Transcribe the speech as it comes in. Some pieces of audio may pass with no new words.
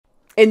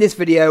In this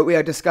video, we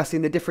are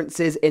discussing the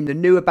differences in the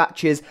newer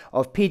batches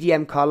of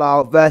PDM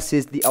Carlisle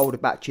versus the older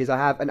batches. I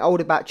have an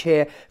older batch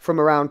here from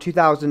around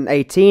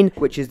 2018,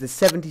 which is the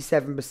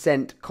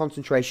 77%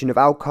 concentration of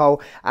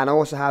alcohol. And I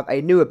also have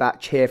a newer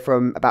batch here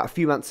from about a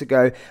few months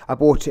ago. I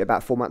bought it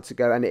about 4 months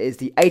ago, and it is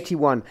the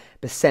 81%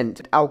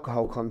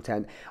 alcohol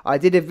content. I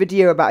did a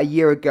video about a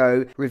year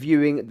ago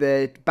reviewing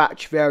the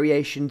batch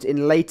variations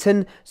in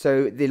Leighton.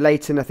 So the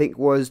Leighton, I think,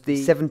 was the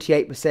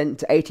 78%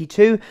 to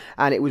 82,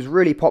 and it was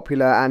really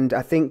popular. And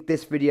I think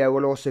this video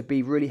will also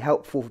be really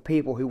helpful for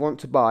people who want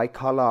to buy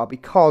Carlisle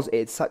because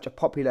it's such a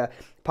popular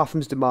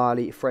Parfums de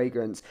Marly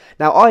fragrance.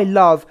 Now, I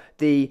love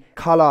the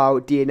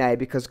Carlisle DNA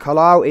because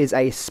Carlisle is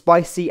a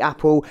spicy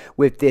apple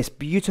with this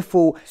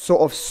beautiful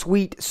sort of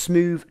sweet,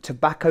 smooth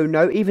tobacco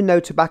note. Even though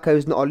tobacco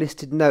is not a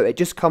listed note, it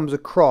just comes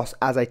across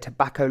as a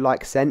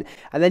tobacco-like scent.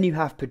 And then you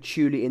have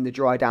patchouli in the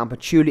dry down,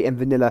 patchouli and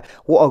vanilla.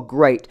 What a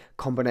great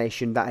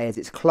combination that is.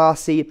 It's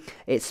classy,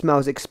 it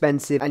smells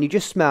expensive, and you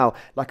just smell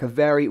like a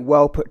very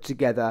well put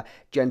together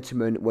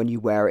gentleman when you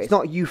wear it. It's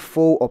not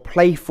youthful or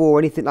playful or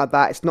anything like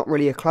that. It's not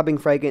really a clubbing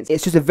fragrance.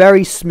 It's just a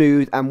very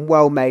smooth and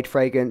well-made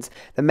fragrance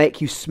that make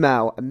you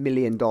smell $1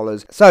 million.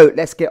 So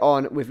let's get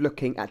on with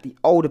looking at the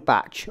older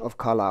batch of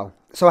Carlisle.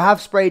 So I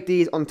have sprayed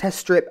these on test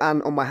strip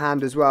and on my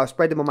hand as well. I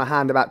sprayed them on my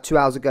hand about 2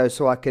 hours ago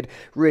so I could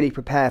really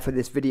prepare for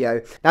this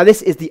video. Now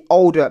this is the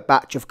older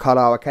batch of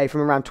Carlisle, okay, from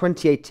around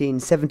 2018,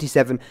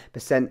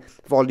 77%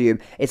 volume.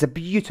 It's a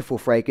beautiful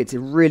fragrance.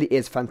 It really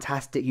is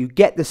fantastic. You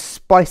get the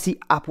spicy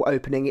apple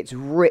opening. It's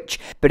rich,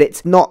 but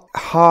it's not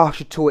harsh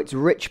at all. It's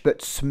rich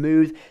but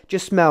smooth.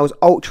 Just smells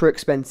ultra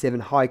expensive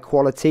and high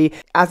quality.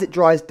 As it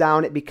dries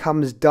down, it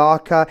becomes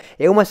darker.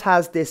 It almost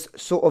has this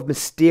sort of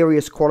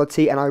mysterious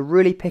quality, and I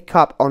really pick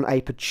up on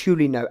a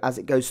patchouli note as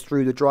it goes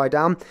through the dry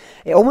down.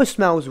 It almost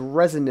smells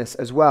resinous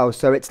as well,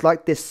 so it's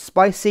like this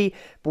spicy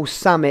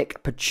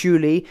balsamic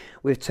patchouli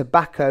with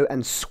tobacco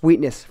and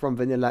sweetness from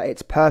vanilla.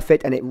 It's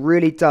perfect, and it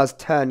really does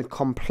turn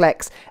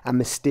complex and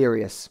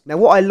mysterious. Now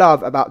what I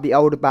love about the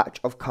older batch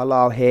of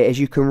Carlisle here is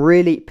you can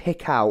really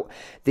pick out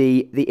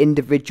the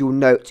individual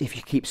notes. If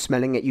you keep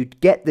smelling it, you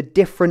get the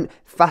different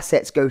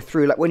facets go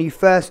through. Like when you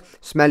first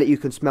smell it, you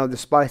can smell the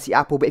spicy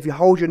apple, but if you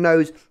hold your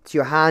nose to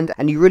your hand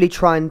and you really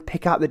try and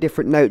pick out the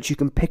different notes, you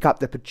can pick up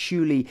the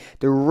patchouli,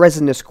 the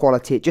resinous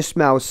quality. It just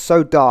smells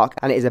so dark,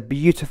 and it is a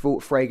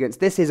beautiful fragrance.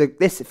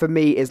 This for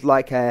me is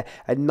like a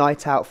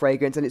night out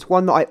fragrance, and it's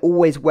one that I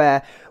always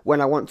wear when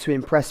I want to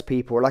impress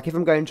people. Like if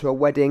I'm going to a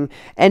wedding,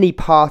 any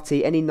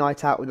party, any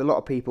night out with a lot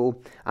of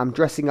people, I'm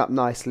dressing up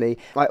nicely,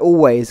 I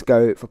always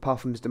go for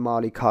Parfums de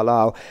Marly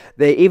Carlisle.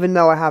 Even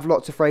though I have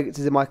lots of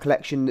fragrances in my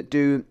collection that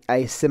do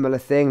a similar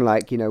thing,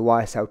 like, you know,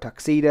 YSL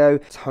Tuxedo,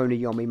 Tony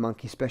Yomi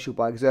Monkey Special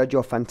by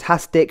Exergio,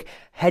 fantastic,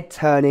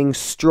 head-turning,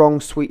 strong,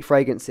 sweet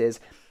fragrances.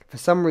 For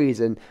some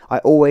reason, I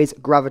always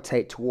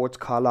gravitate towards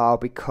Carlisle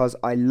because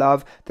I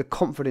love the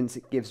confidence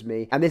it gives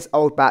me. And this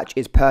old batch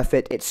is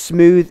perfect. It's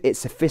smooth, it's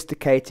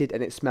sophisticated,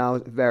 and it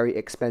smells very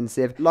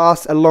expensive.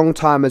 Lasts a long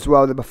time as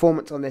well. The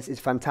performance on this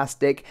is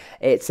fantastic.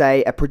 It's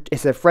a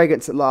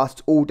fragrance that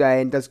lasts all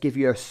day and does give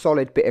you a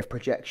solid bit of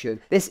projection.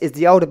 This is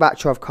the older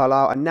batch of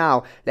Carlisle, and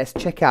now let's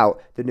check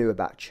out the newer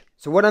batch.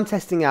 So when I'm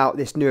testing out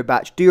this newer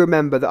batch, do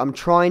remember that I'm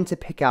trying to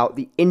pick out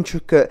the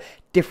intricate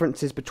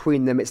differences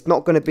between them. It's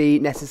not going to be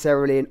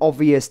necessarily an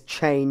obvious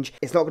change.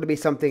 It's not going to be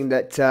something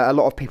that a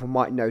lot of people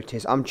might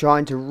notice. I'm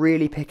trying to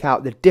really pick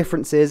out the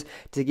differences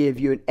to give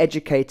you an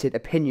educated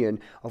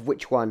opinion of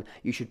which one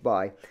you should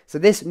buy. So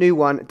this new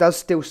one does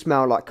still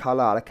smell like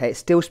Carlisle, okay? It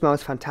still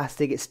smells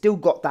fantastic. It's still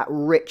got that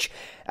rich,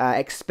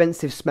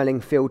 expensive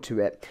smelling feel to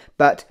it,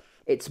 but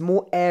it's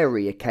more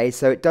airy, okay?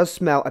 So it does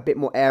smell a bit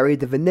more airy.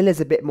 The vanilla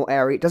is a bit more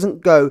airy. It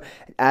doesn't go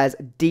as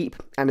deep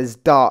and as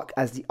dark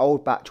as the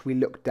old batch we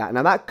looked at.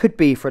 Now that could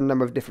be for a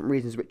number of different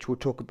reasons, which we'll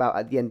talk about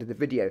at the end of the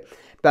video.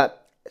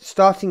 But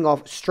starting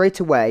off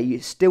straight away,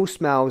 it still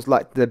smells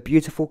like the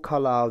beautiful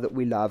Carlisle that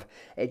we love.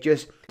 It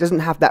just doesn't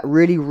have that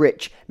really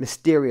rich,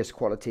 mysterious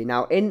quality.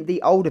 Now in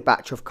the older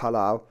batch of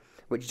Carlisle,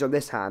 which is on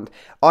this hand,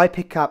 I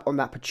pick up on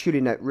that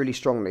patchouli note really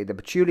strongly. The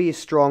patchouli is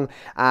strong,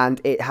 and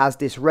it has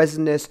this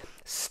resinous,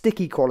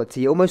 sticky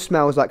quality. It almost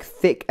smells like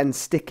thick and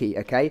sticky,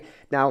 okay?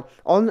 Now,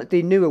 on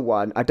the newer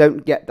one, I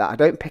don't get that. I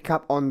don't pick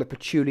up on the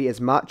patchouli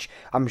as much.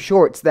 I'm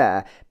sure it's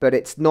there, but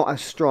it's not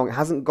as strong. It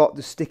hasn't got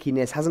the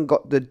stickiness, hasn't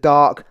got the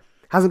dark,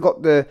 hasn't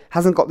got the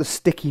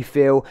sticky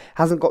feel,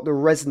 hasn't got the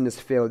resinous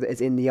feel that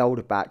is in the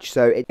older batch.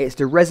 So it's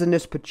the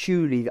resinous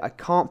patchouli that I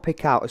can't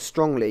pick out as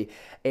strongly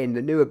in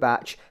the newer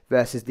batch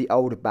versus the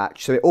older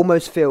batch. So it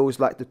almost feels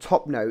like the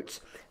top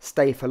notes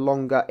stay for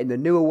longer in the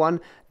newer one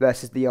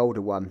versus the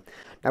older one.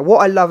 Now what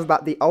I love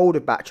about the older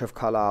batch of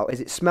Carlisle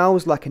is it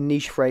smells like a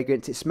niche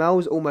fragrance. It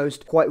smells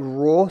almost quite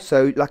raw,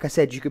 so like I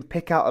said, you can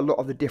pick out a lot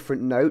of the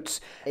different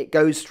notes. It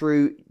goes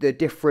through the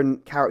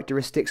different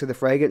characteristics of the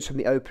fragrance from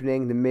the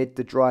opening, the mid,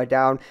 the dry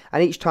down,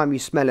 and each time you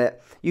smell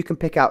it, you can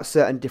pick out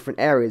certain different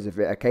areas of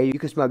it, okay? You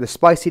can smell the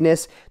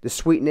spiciness, the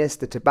sweetness,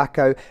 the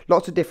tobacco,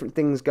 lots of different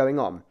things going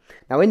on.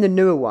 Now in the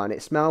newer one,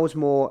 it smells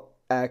more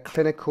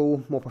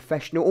clinical, more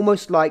professional,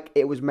 almost like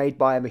it was made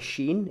by a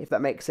machine, if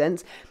that makes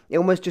sense. It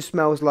almost just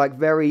smells like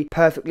very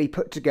perfectly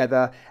put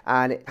together,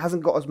 and it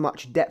hasn't got as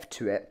much depth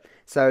to it.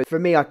 So for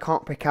me, I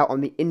can't pick out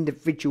on the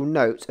individual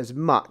notes as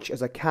much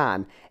as I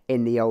can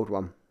in the old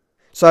one.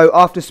 So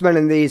after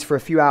smelling these for a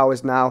few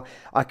hours now,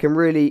 I can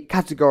really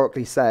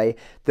categorically say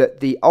that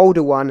the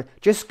older one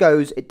just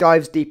it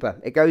dives deeper.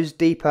 It goes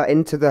deeper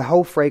into the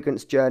whole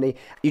fragrance journey.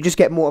 You just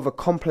get more of a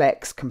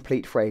complex,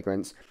 complete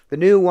fragrance. The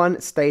newer one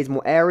stays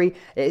more airy.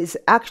 It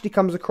actually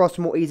comes across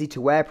more easy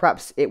to wear.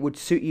 Perhaps it would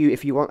suit you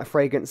if you want a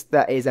fragrance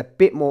that is a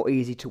bit more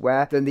easy to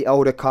wear than the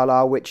older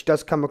Carlisle, which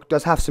does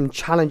have some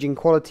challenging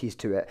qualities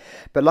to it.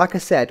 But like I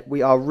said,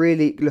 we are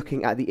really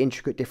looking at the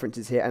intricate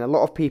differences here, and a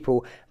lot of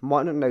people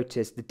might not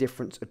notice the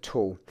difference at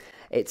all.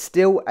 It's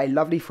still a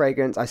lovely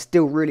fragrance. I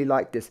still really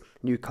like this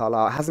new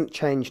Carlisle. It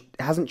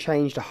hasn't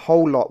changed a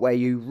whole lot where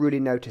you really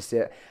notice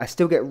it. I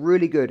still get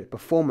really good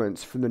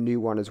performance from the new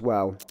one as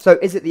well. So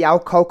is it the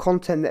alcohol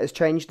content that has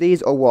changed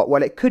these, or what?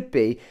 Well, it could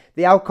be.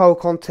 The alcohol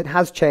content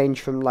has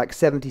changed from like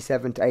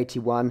 77 to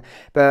 81,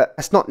 but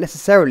it's not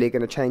necessarily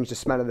going to change the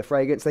smell of the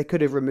fragrance. They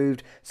could have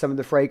removed some of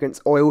the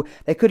fragrance oil.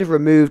 They could have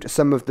removed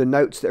some of the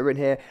notes that are in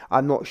here.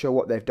 I'm not sure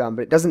what they've done,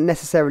 but it doesn't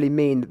necessarily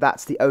mean that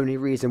that's the only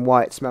reason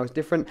why it smells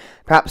different.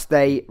 Perhaps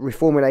they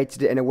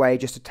reformulated it in a way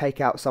just to take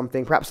out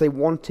something. Perhaps they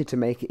wanted to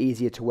make it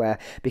easier to wear,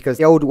 because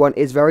the older one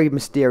is very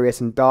mysterious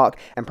and dark,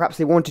 and perhaps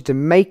they wanted to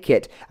make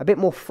it a bit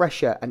more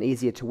fresher and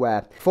easier to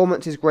wear.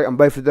 Performance is great on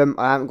both of them.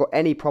 I haven't got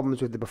any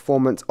problems with the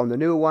performance on the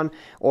newer one,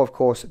 or of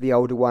course the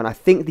older one. I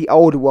think the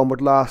older one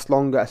would last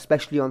longer,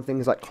 especially on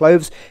things like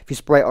clothes. If you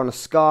spray it on a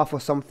scarf or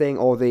something,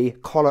 or the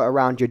collar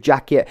around your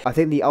jacket, I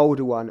think the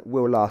older one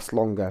will last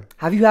longer.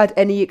 Have you had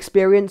any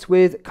experience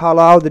with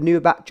Carlisle, the newer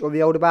batch or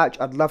the older batch?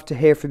 I'd love to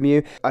hear from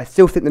you. I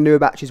still think the newer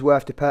batch is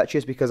worth to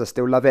purchase because I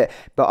still love it,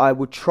 but I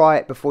would try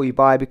it before you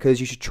buy, because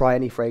you should try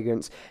any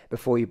fragrance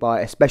before you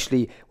buy it,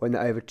 especially when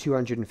they're over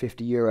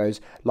 250 euros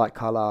like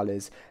Carlisle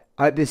is.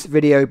 I hope this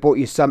video brought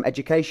you some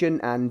education,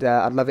 and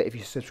I'd love it if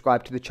you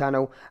subscribe to the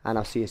channel, and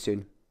I'll see you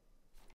soon.